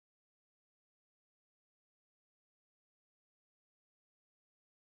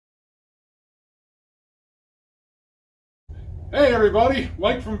Hey everybody,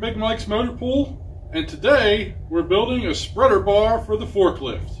 Mike from Big Mike's Motor Pool, and today we're building a spreader bar for the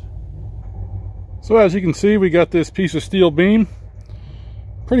forklift. So as you can see, we got this piece of steel beam.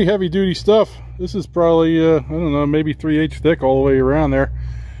 Pretty heavy duty stuff. This is probably, I don't know, maybe 3/8 thick all the way around there.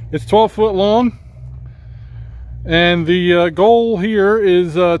 It's 12 foot long, and the goal here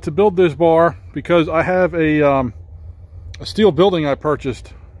is to build this bar because I have a steel building I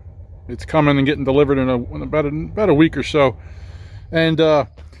purchased. It's coming and getting delivered in about a week or so. And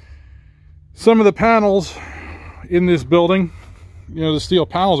some of the panels in this building, you know, the steel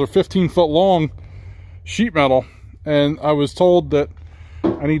panels are 15 foot long sheet metal. And I was told that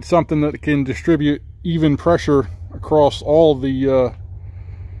I need something that can distribute even pressure across all the, you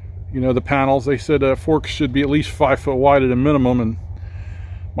know, the panels. They said forks should be at least 5 foot wide at a minimum, and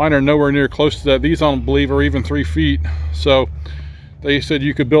mine are nowhere near close to that. These, I don't believe, are even 3 feet. So they said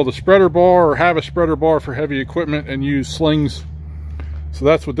you could build a spreader bar or have a spreader bar for heavy equipment and use slings. So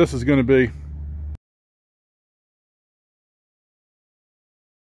that's what this is going to be.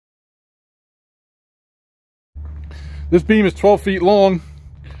 This beam is 12 feet long,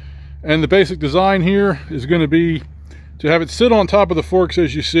 and the basic design here is going to be to have it sit on top of the forks,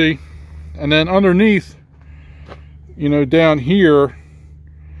 as you see, and then underneath, you know, down here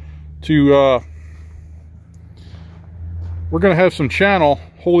to we're going to have some channel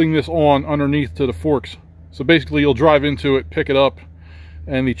holding this on underneath to the forks. So basically you'll drive into it, pick it up,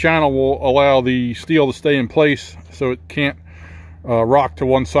 and the channel will allow the steel to stay in place so it can't rock to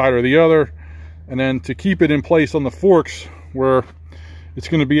one side or the other. And then to keep it in place on the forks where it's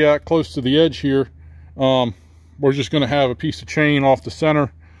going to be at close to the edge here, we're just going to have a piece of chain off the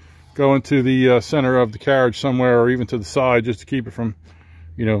center go into the center of the carriage somewhere, or even to the side, just to keep it from,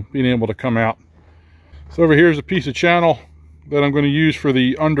 you know, being able to come out. So over here is a piece of channel that I'm going to use for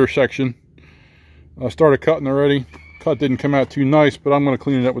the under section. I started cutting already. Cut didn't come out too nice, but I'm going to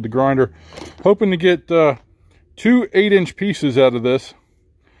clean it up with the grinder. Hoping to get 2 8-inch pieces out of this,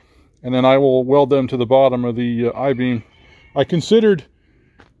 and then I will weld them to the bottom of the I-beam. I considered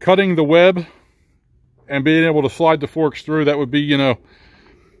cutting the web and being able to slide the forks through. That would be, you know,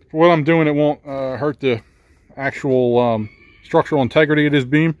 for what I'm doing, it won't hurt the actual structural integrity of this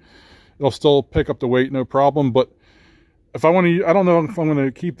beam. It'll still pick up the weight, no problem. But if I want to, I don't know if I'm going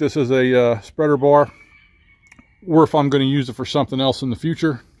to keep this as a spreader bar, or if I'm going to use it for something else in the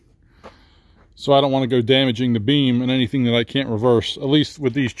future. So I don't want to go damaging the beam and anything that I can't reverse. At least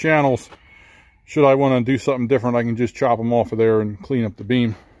with these channels, should I want to do something different, I can just chop them off of there and clean up the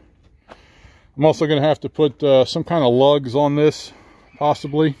beam. I'm also going to have to put some kind of lugs on this,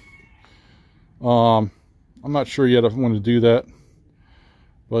 possibly. I'm not sure yet if I want to do that.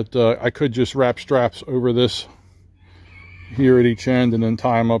 But I could just wrap straps over this here at each end and then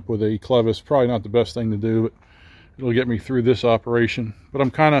tie them up with a clevis. Probably not the best thing to do, but it'll get me through this operation. But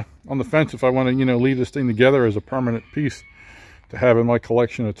I'm kind of on the fence if I want to, you know, leave this thing together as a permanent piece to have in my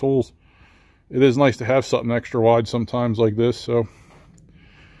collection of tools. It is nice to have something extra wide sometimes like this. So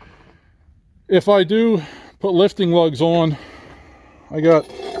if I do put lifting lugs on, I got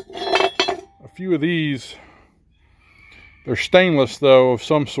a few of these. They're stainless though, of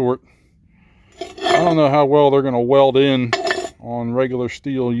some sort. I don't know how well they're going to weld in on regular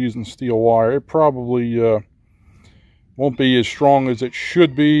steel using steel wire. It probably won't be as strong as it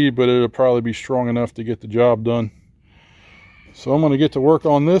should be, but it'll probably be strong enough to get the job done. So I'm going to get to work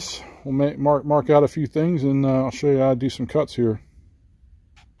on this. We'll mark out a few things, and I'll show you how to do some cuts here.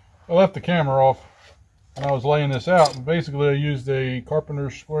 I left the camera off and I was laying this out, and basically I used a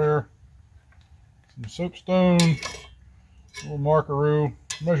carpenter's square, some soapstone, a little markaroo.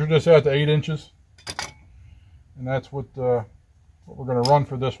 Measured this out to 8 inches, and that's what we're going to run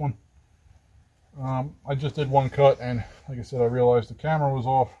for this one. I just did one cut, and like I said, I realized the camera was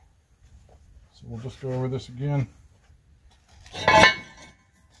off, so we'll just go over this again.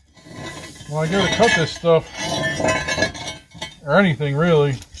 When I go to cut this stuff, or anything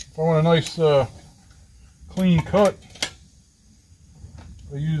really, if I want a nice clean cut,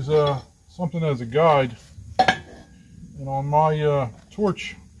 I use something as a guide. And on my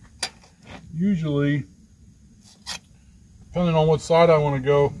torch, usually, depending on what side I want to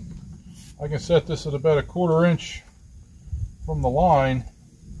go, I can set this at about 1/4 inch from the line,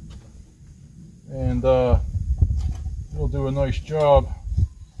 and it'll do a nice job.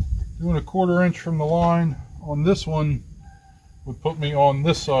 Doing 1/4 inch from the line on this one would put me on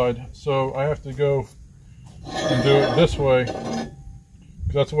this side, so I have to go and do it this way,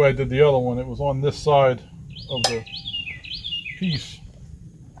 because that's the way I did the other one. It was on this side of the piece.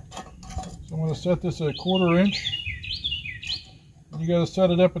 So I'm going to set this at 1/4 inch. You got to set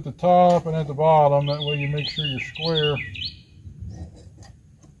it up at the top and at the bottom. That way you make sure you're square.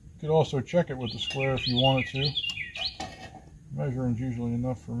 could also check it with the square if you wanted to. Measuring's usually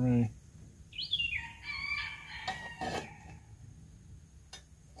enough for me.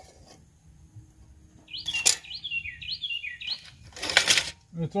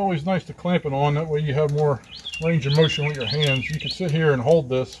 And it's always nice to clamp it on, that way you have more range of motion with your hands. You could sit here and hold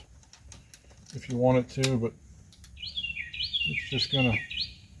this if you wanted to, but it's just going to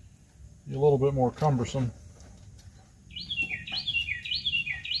be a little bit more cumbersome.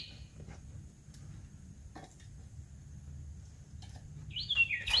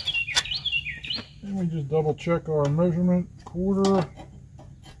 And we just double check our measurement, quarter. A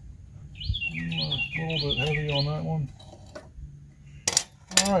little bit heavy on that one.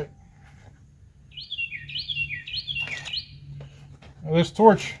 All right. Now this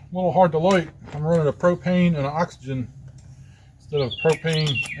torch, a little hard to light. I'm running a propane and an oxygen instead of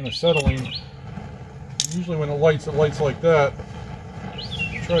propane and acetylene. Usually when it lights like that.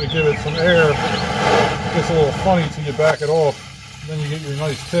 Try to give it some air. It gets a little funny till you back it off. Then you get your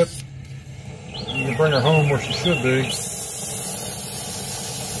nice tip. You can bring her home where she should be.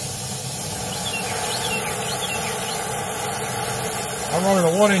 I'm running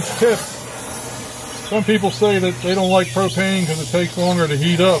a 1-inch tip. Some people say that they don't like propane because it takes longer to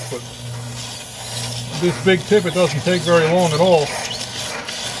heat up, but this big tip, it doesn't take very long at all.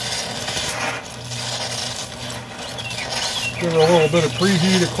 Give it a little bit of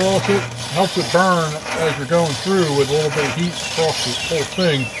preheat across it. Helps it burn as you're going through with a little bit of heat across this whole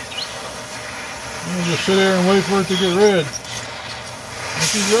thing. And you just sit there and wait for it to get red. And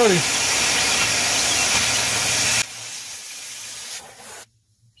she's ready.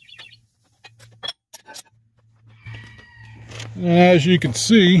 And as you can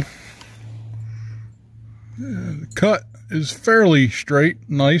see, the cut is fairly straight,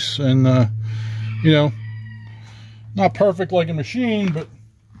 nice, and you know, not perfect like a machine, but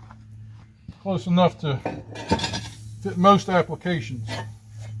close enough to fit most applications.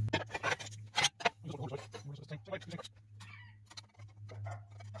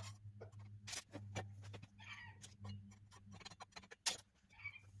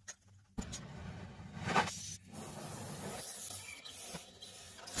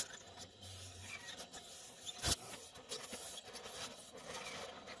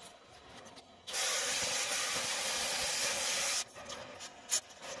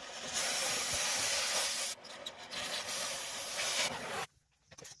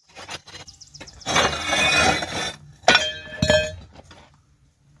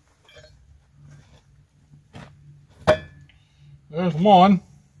 There's one.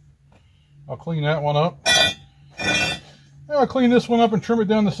 I'll clean that one up. And I'll clean this one up and trim it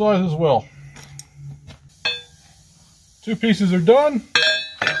down to size as well. 2 pieces are done.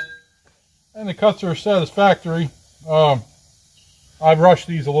 And the cuts are satisfactory. I've rushed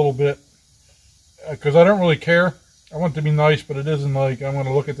these a little bit because I don't really care. I want it to be nice, but it isn't like I'm going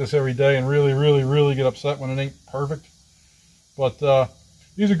to look at this every day and really get upset when it ain't perfect. But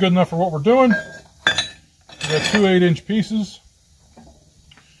these are good enough for what we're doing. We got 2 8-inch pieces.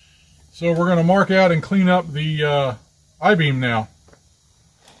 So we're going to mark out and clean up the I-beam now.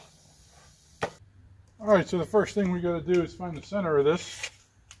 Alright, so the first thing we got to do is find the center of this.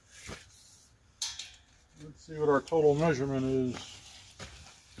 Let's see what our total measurement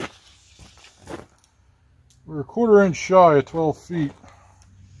is. We're 1/4 inch shy of 12 feet.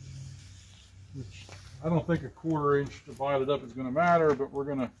 Which I don't think a 1/4 inch divided up is going to matter, but we're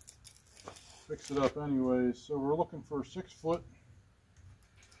going to fix it up anyways. So we're looking for 6 foot.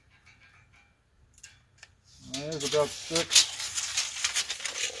 There's about 6.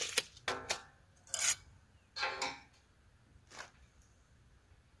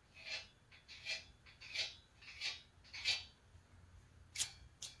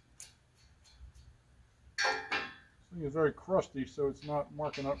 This thing is very crusty, so it's not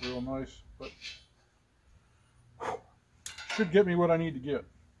marking up real nice, but should get me what I need to get.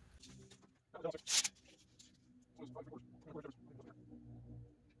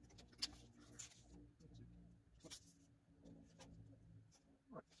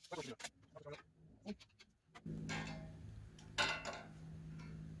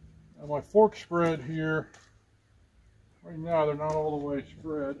 Now my fork spread here, right now they're not all the way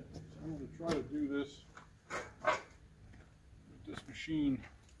spread. I'm going to try to do this with this machine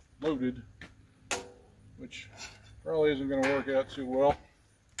loaded, which probably isn't going to work out too well.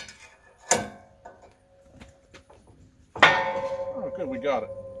 Oh, good, we got it.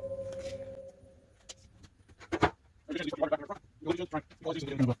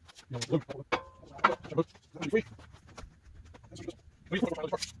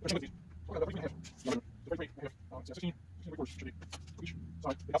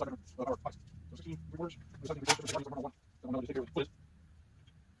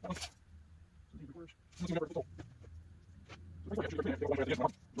 We're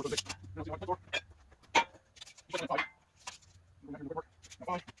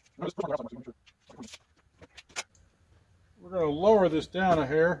going to lower this down a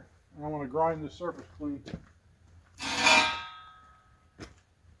hair, and I want to grind this surface clean.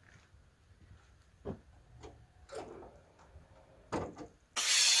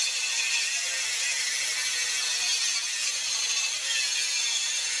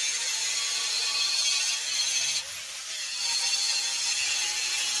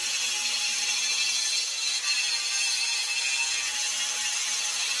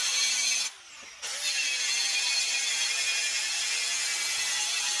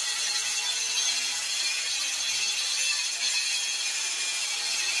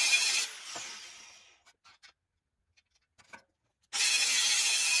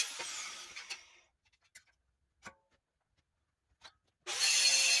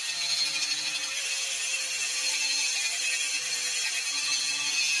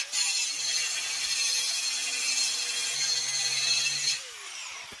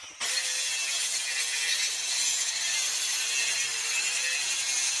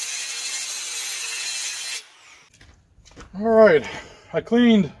 Alright, I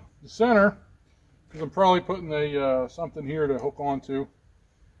cleaned the center because I'm probably putting a something here to hook onto.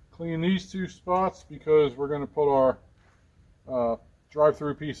 Clean these two spots because we're going to put our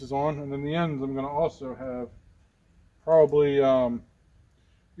drive-through pieces on, and then the ends I'm going to also have probably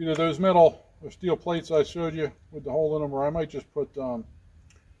either those metal or steel plates I showed you with the hole in them, or I might just put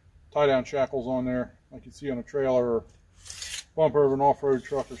tie-down shackles on there like you see on a trailer or bumper of an off-road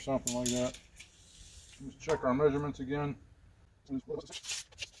truck or something like that. Let's check our measurements again.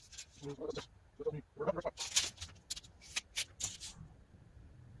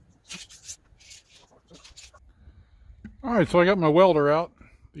 Alright, so I got my welder out,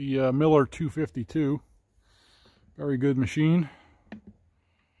 the Miller 252. Very good machine.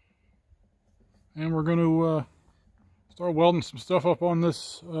 And we're going to start welding some stuff up on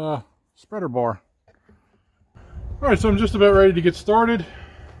this spreader bar. Alright, so I'm just about ready to get started.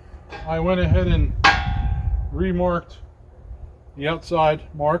 I went ahead and remarked the outside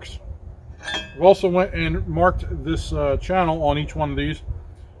marks. I've also went and marked this channel on each one of these.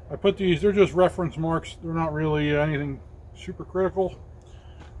 I put these, they're just reference marks. They're not really anything super critical.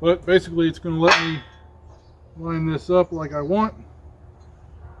 But basically it's going to let me line this up like I want.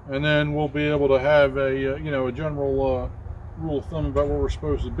 And then we'll be able to have a, you know, a general rule of thumb about where we're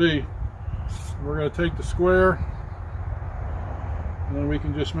supposed to be. We're going to take the square, and then we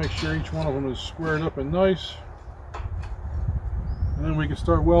can just make sure each one of them is squared up and nice. And then we can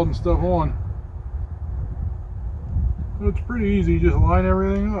start welding stuff on. So it's pretty easy, just line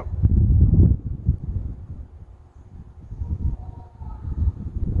everything up.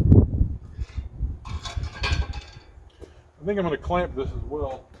 I think I'm going to clamp this as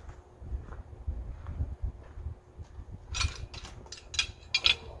well.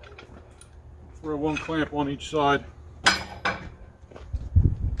 Throw one clamp on each side.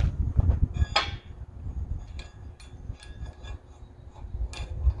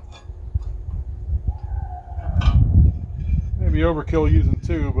 Maybe overkill using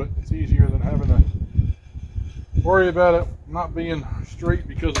two, but it's easier than having to worry about it not being straight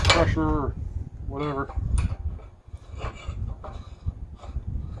because of pressure or whatever.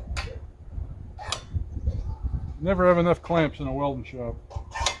 Never have enough clamps in a welding shop.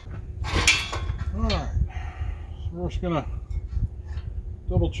 Alright, so we're just going to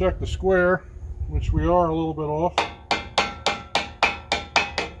double check the square, which we are a little bit off.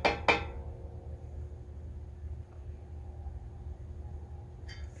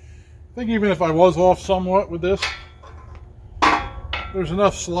 I think even if I was off somewhat with this, there's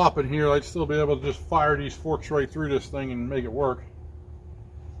enough slop in here I'd still be able to just fire these forks right through this thing and make it work.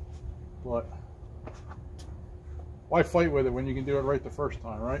 But why fight with it when you can do it right the first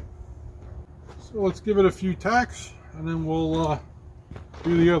time, right? So let's give it a few tacks, and then we'll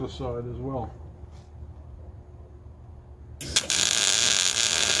do the other side as well.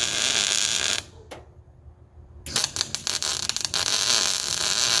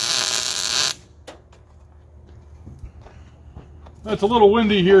 It's a little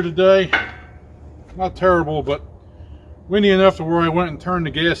windy here today. Not terrible, but windy enough to where I went and turned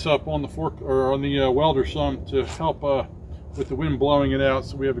the gas up on the fork or on the welder some to help with the wind blowing it out,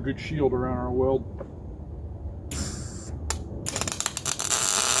 so we have a good shield around our weld.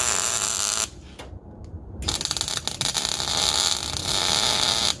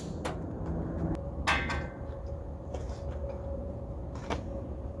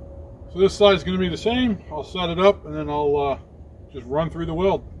 So this side is going to be the same. I'll set it up and then I'll just run through the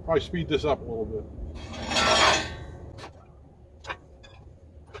weld. Probably speed this up a little bit.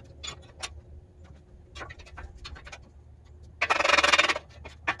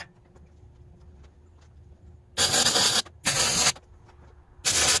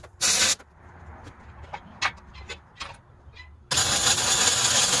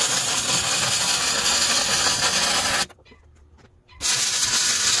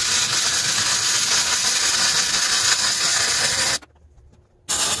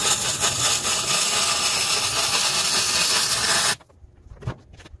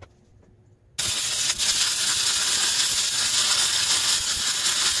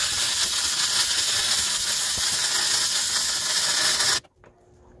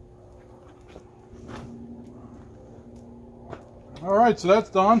 Alright, so that's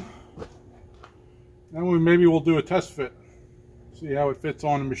done. Then maybe we'll do a test fit. See how it fits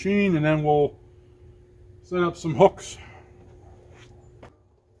on the machine, and then we'll set up some hooks.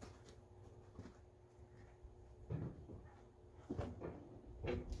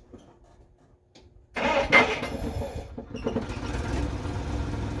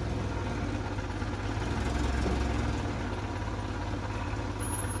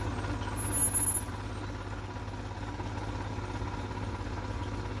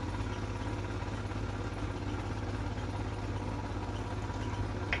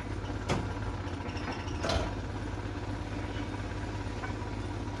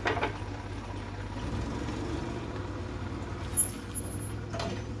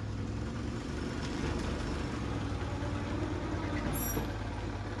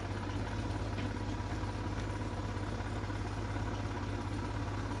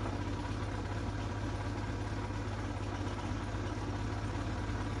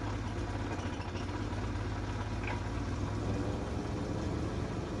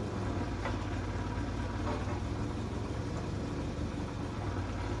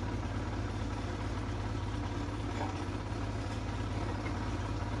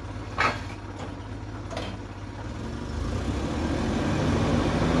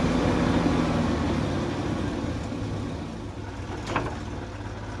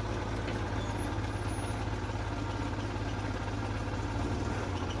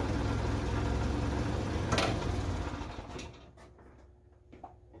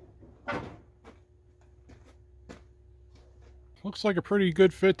 Looks like a pretty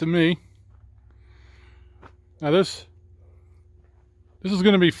good fit to me. Now this is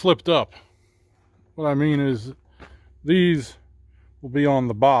going to be flipped up. What I mean is these will be on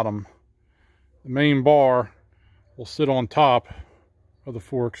the bottom. The main bar will sit on top of the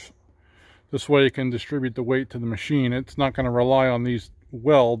forks. This way it can distribute the weight to the machine. It's not going to rely on these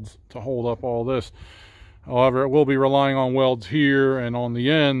welds to hold up all this. However, it will be relying on welds here and on the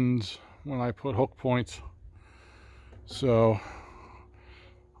ends when I put hook points. So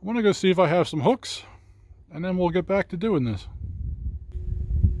I want to go see if I have some hooks, and then we'll get back to doing this.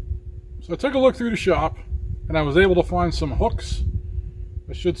 So I took a look through the shop, and I was able to find some hooks.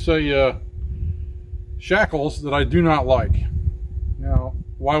 I should say shackles that I do not like. Now,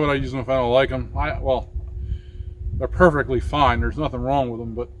 why would I use them if I don't like them? Well, they're perfectly fine. There's nothing wrong with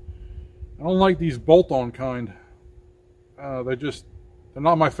them, but I don't like these bolt-on kind. They're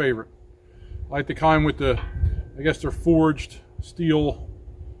not my favorite. I like the kind with the, I guess they're forged steel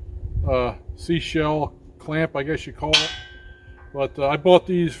seashell clamp, I guess you call it. But I bought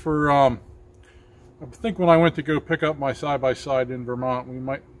these for, I think when I went to go pick up my side-by-side in Vermont,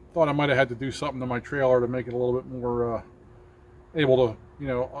 thought I might have had to do something to my trailer to make it a little bit more able to, you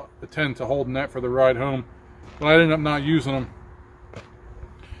know, attend to holding that for the ride home. But I ended up not using them.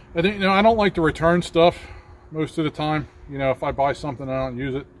 I don't like to return stuff most of the time. You know, if I buy something and I don't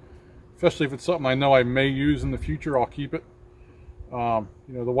use it, especially if it's something I know I may use in the future, I'll keep it. You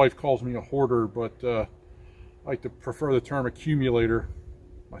know, the wife calls me a hoarder, but I like to prefer the term accumulator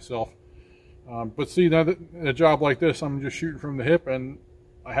myself. But see, now that in a job like this, I'm just shooting from the hip, and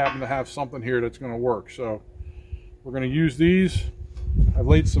I happen to have something here that's going to work. So we're going to use these. I've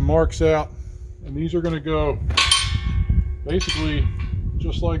laid some marks out, and these are going to go basically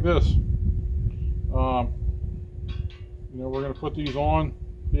just like this. You know, we're going to put these on,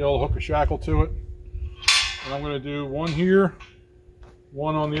 be able to hook a shackle to it. And I'm going to do one here,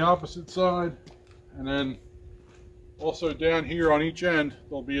 one on the opposite side, and then also down here on each end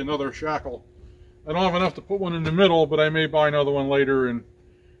there'll be another shackle. I don't have enough to put one in the middle, but I may buy another one later and,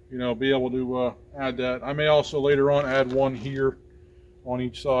 you know, be able to add that. I may also later on add one here on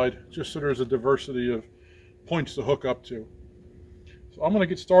each side, just so there's a diversity of points to hook up to. So I'm going to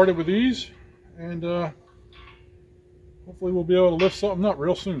get started with these, and hopefully we'll be able to lift something up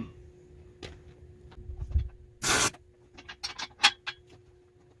real soon.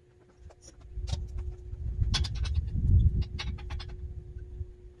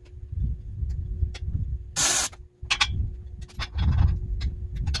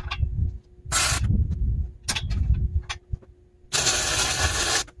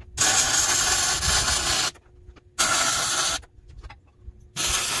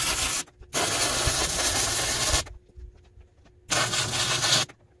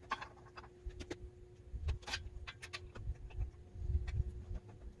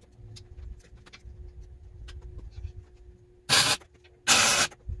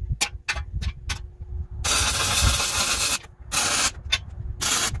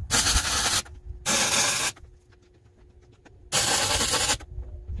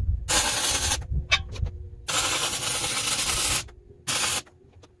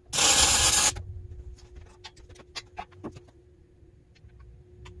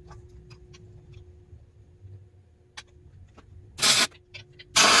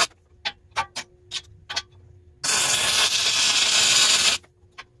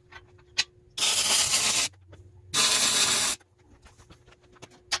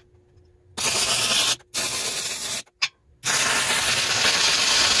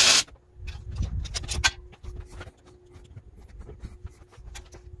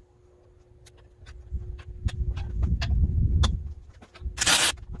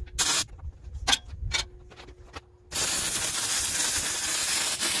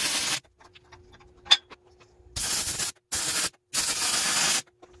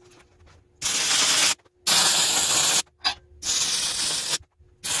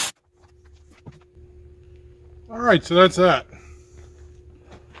 Alright, so that's that.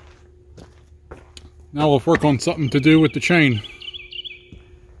 Now we'll work on something to do with the chain,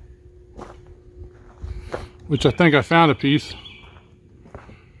 which I think I found a piece.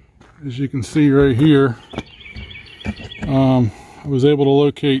 As you can see right here, I was able to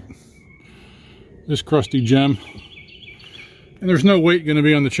locate this crusty gem, and there's no weight going to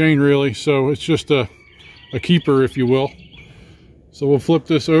be on the chain really, so it's just a keeper, if you will. So we'll flip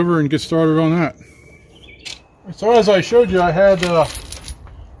this over and get started on that. So as I showed you, I had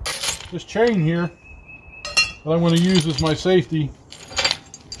this chain here that I'm going to use as my safety,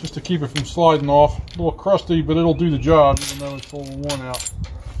 just to keep it from sliding off. A little crusty, but it'll do the job, even though it's a little worn out.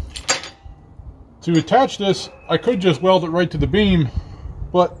 To attach this, I could just weld it right to the beam,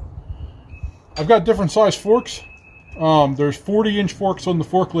 but I've got different size forks. There's 40-inch forks on the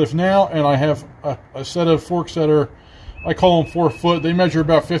forklift now, and I have a set of forks that are, I call them 4 foot. They measure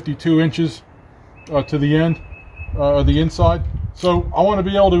about 52 inches to the end, the inside. So I want to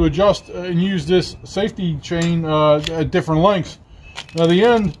be able to adjust and use this safety chain at different lengths. Now the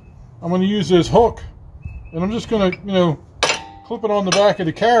end, I'm going to use this hook, and I'm just going to, you know, clip it on the back of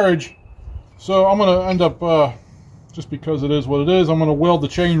the carriage. So I'm going to end up, just because it is what it is, I'm going to weld the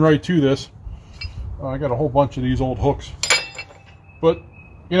chain right to this. I got a whole bunch of these old hooks. But,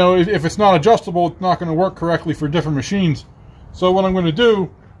 you know, if it's not adjustable, it's not going to work correctly for different machines. So what I'm going to do,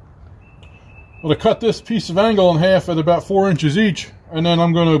 I'm going to cut this piece of angle in half at about 4 inches each, and then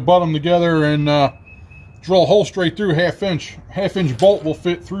I'm going to butt them together and drill a hole straight through, half-inch bolt will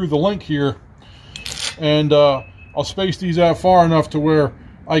fit through the link here, and I'll space these out far enough to where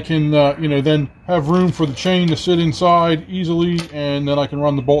I can, you know, then have room for the chain to sit inside easily, and then I can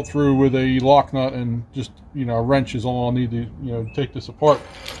run the bolt through with a lock nut, and just, you know, a wrench is all I'll need to, you know, take this apart.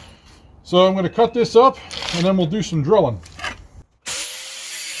 So I'm going to cut this up, and then we'll do some drilling.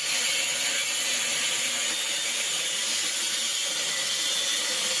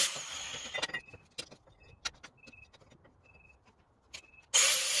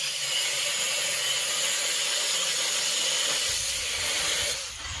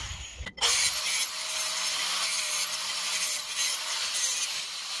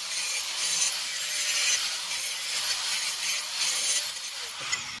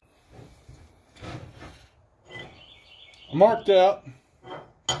 Marked out,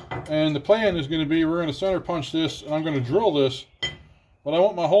 and the plan is going to be, we're going to center punch this, and I'm going to drill this, but I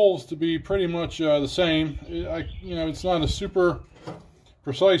want my holes to be pretty much the same. You know, it's not a super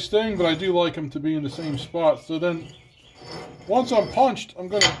precise thing, but I do like them to be in the same spot. So then once I'm punched, I'm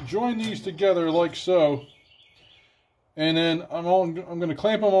going to join these together like so, and then I'm going to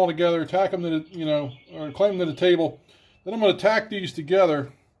clamp them all together, tack them to the, you know, or clamp them to the table. Then I'm going to tack these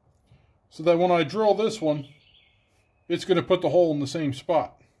together so that when I drill this one, it's going to put the hole in the same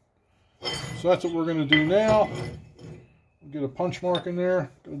spot. So that's what we're going to do now. We'll get a punch mark in there.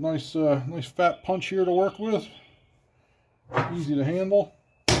 Got a nice, nice fat punch here to work with. Easy to handle.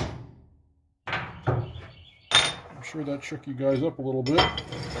 I'm sure that shook you guys up a little bit.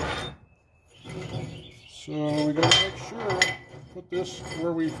 So we got to make sure to put this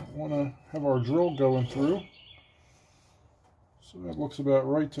where we want to have our drill going through. So that looks about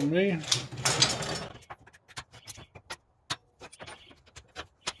right to me.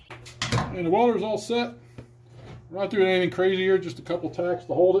 And the welder's all set. We're not doing anything crazy here, just a couple tacks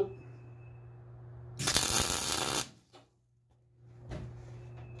to hold it.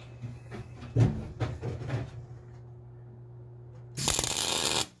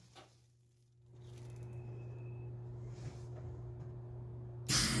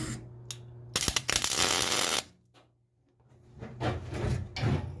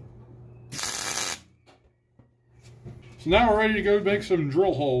 So now we're ready to go make some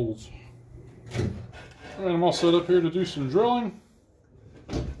drill holes. All right, I'm all set up here to do some drilling.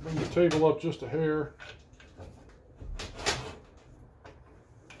 Bring the table up just a hair.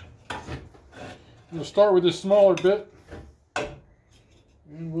 I'm going to start with this smaller bit,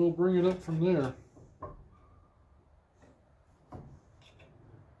 and we'll bring it up from there.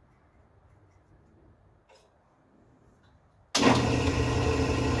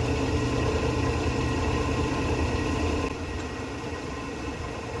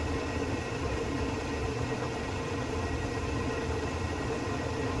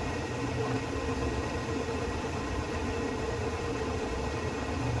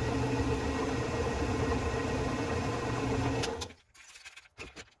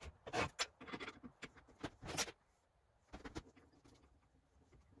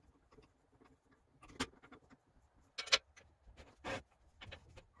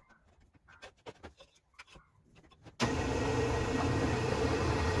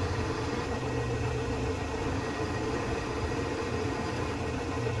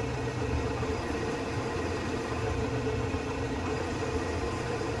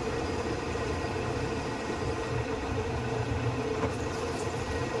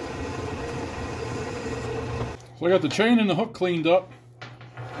 So I got the chain and the hook cleaned up.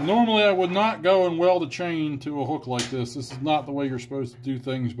 Normally I would not go and weld a chain to a hook like this. This is not the way you're supposed to do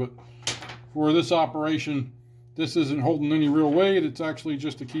things, but for this operation, this isn't holding any real weight. It's actually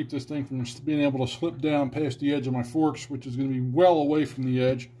just to keep this thing from being able to slip down past the edge of my forks, which is going to be well away from the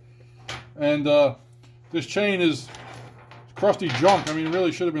edge. And this chain is crusty junk. I mean, it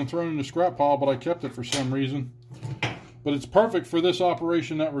really should have been thrown in the scrap pile, but I kept it for some reason. But it's perfect for this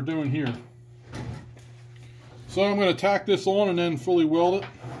operation that we're doing here. So I'm going to tack this on and then fully weld it.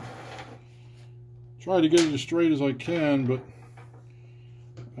 Try to get it as straight as I can, but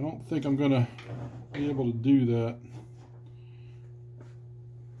I don't think I'm going to be able to do that.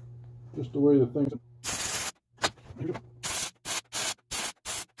 Just the way the thing's...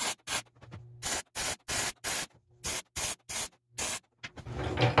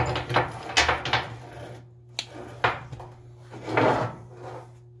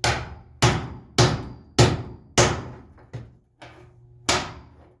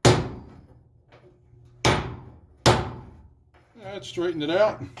 That straightened it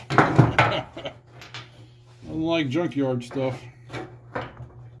out. Unlike junkyard stuff.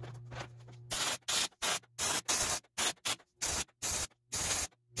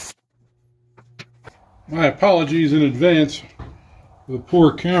 My apologies in advance for the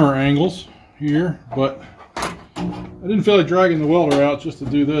poor camera angles here, but I didn't feel like dragging the welder out just to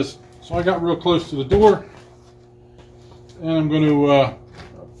do this. So I got real close to the door, and I'm going to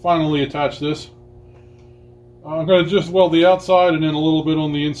finally attach this. I'm going to just weld the outside and then a little bit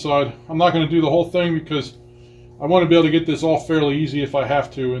on the inside. I'm not going to do the whole thing because I want to be able to get this off fairly easy if I have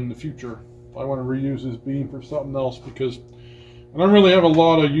to in the future. I want to reuse this beam for something else because I don't really have a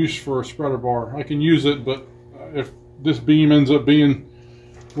lot of use for a spreader bar. I can use it, but if this beam ends up being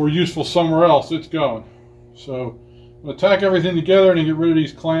more useful somewhere else, it's going. So I'm going to tack everything together and then get rid of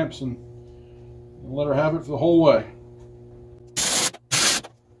these clamps and let her have it for the whole way.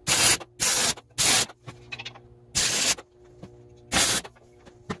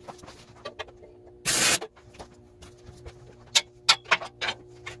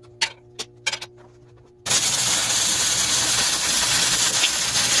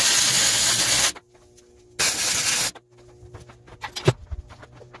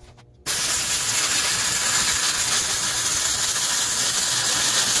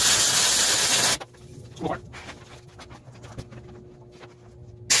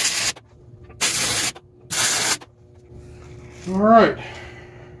 Alright,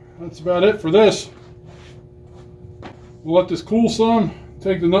 that's about it for this. We'll let this cool some,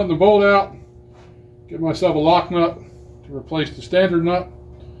 take the nut and the bolt out, get myself a lock nut to replace the standard nut,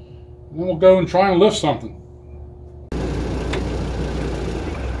 and then we'll go and try and lift something.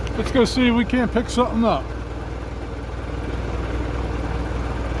 Let's go see if we can't pick something up.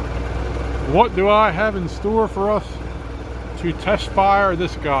 What do I have in store for us to test fire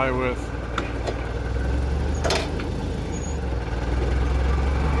this guy with?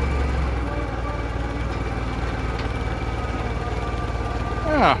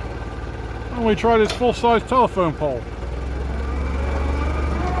 Yeah, why don't we try this full-size telephone pole?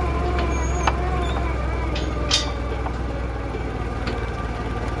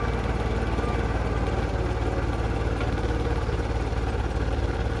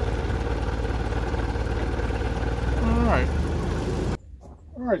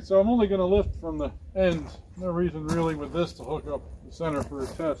 Alright, so I'm only going to lift from the end. No reason really with this to hook up the center for a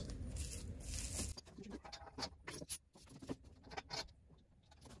test.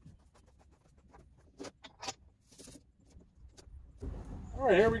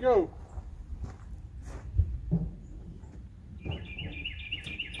 Alright, here we go.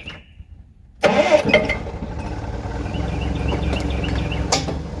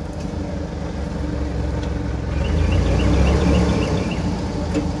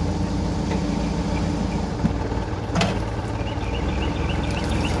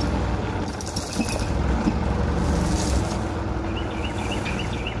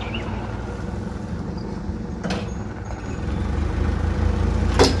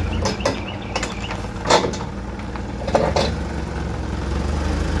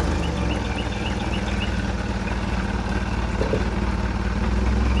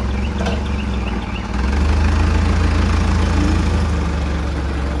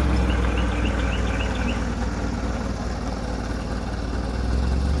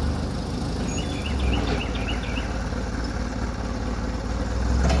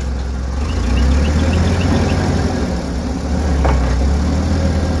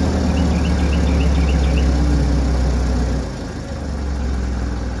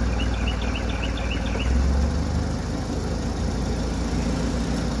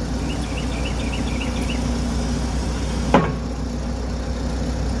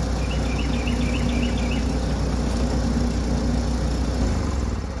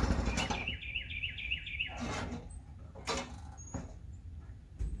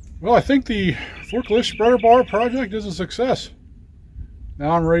 Well, I think the forklift spreader bar project is a success. Now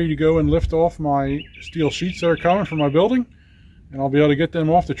I'm ready to go and lift off my steel sheets that are coming from my building, and I'll be able to get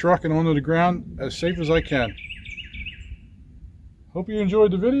them off the truck and onto the ground as safe as I can. Hope you enjoyed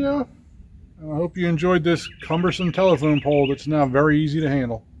the video, and I hope you enjoyed this cumbersome telephone pole that's now very easy to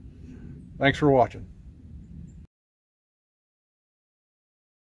handle. Thanks for watching.